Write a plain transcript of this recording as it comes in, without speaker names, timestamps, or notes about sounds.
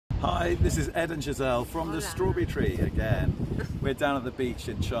Hi, this is Ed and Giselle from Hola. the Strawberry Tree again. We're down at the beach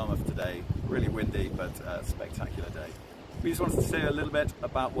in Charmouth today. Really windy, but a spectacular day. We just wanted to say a little bit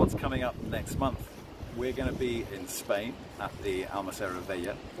about what's coming up next month. We're going to be in Spain at the Almacera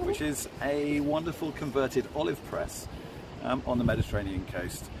Vella, which is a wonderful converted olive press on the Mediterranean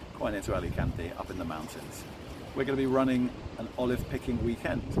coast, quite near to Alicante, up in the mountains. We're going to be running an olive picking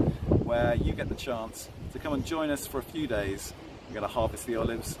weekend where you get the chance to come and join us for a few days. We're going to harvest the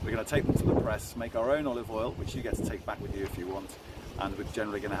olives, we're going to take them to the press, make our own olive oil, which you get to take back with you if you want, and we're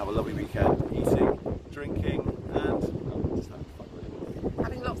generally going to have a lovely weekend eating, drinking, and just having fun really.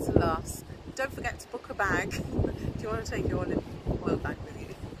 Having lots of laughs. Don't forget to book a bag. Do you want to take your olive oil bag with you?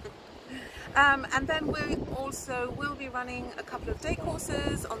 And then we also will be running a couple of day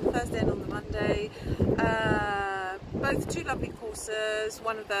courses on the Thursday and on the Monday. Both two lovely courses,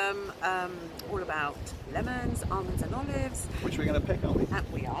 one of them all about lemons, almonds and olives. Which we're going to pick, aren't we?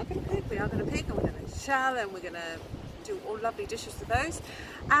 And we are going to pick, and we're going to shell, and we're going to do all lovely dishes for those.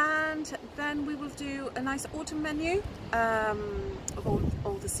 And then we will do a nice autumn menu of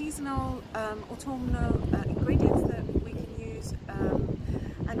all the seasonal autumnal ingredients that we can use,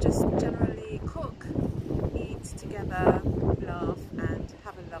 and just generally cook, eat together, laugh and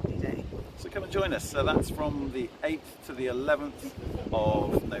have a lovely day. So come and join us. So that's from the 8th to the 11th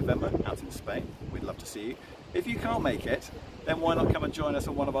of November out in Spain. We'd love to see you. If you can't make it, then why not come and join us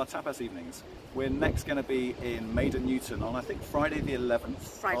on one of our tapas evenings? We're next going to be in Maiden Newton on, I think, Friday the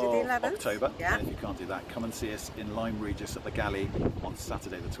 11th of October. Yeah. And if you can't do that, come and see us in Lyme Regis at the Galley on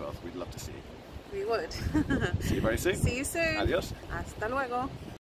Saturday the 12th. We'd love to see you. We would. See you very soon. See you soon. Adios. Hasta luego.